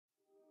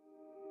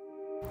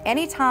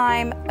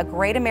Anytime a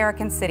great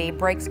American city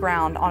breaks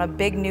ground on a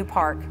big new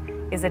park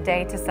is a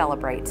day to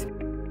celebrate.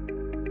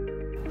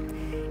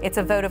 It's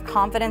a vote of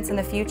confidence in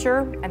the future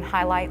and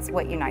highlights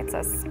what unites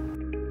us.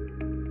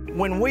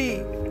 When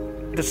we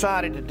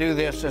decided to do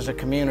this as a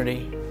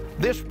community,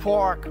 this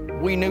park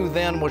we knew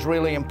then was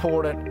really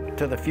important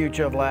to the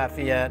future of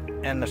Lafayette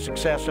and the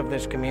success of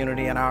this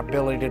community and our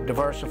ability to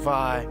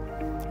diversify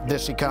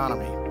this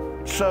economy.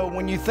 So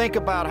when you think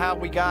about how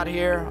we got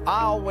here,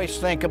 I always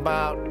think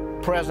about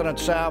President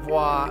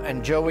Savoy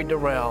and Joey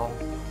Durrell,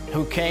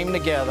 who came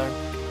together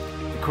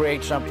to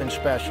create something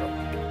special.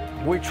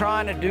 We're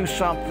trying to do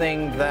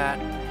something that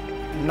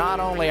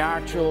not only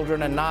our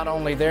children and not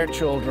only their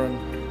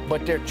children,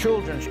 but their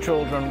children's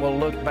children will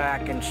look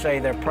back and say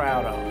they're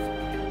proud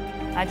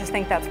of. I just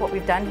think that's what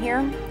we've done here,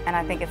 and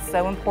I think it's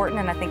so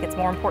important, and I think it's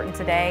more important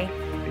today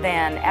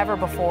than ever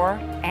before.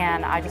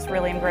 And I just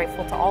really am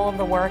grateful to all of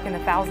the work and the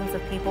thousands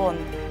of people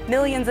and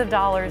millions of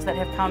dollars that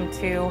have come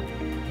to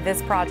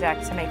this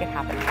project to make it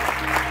happen.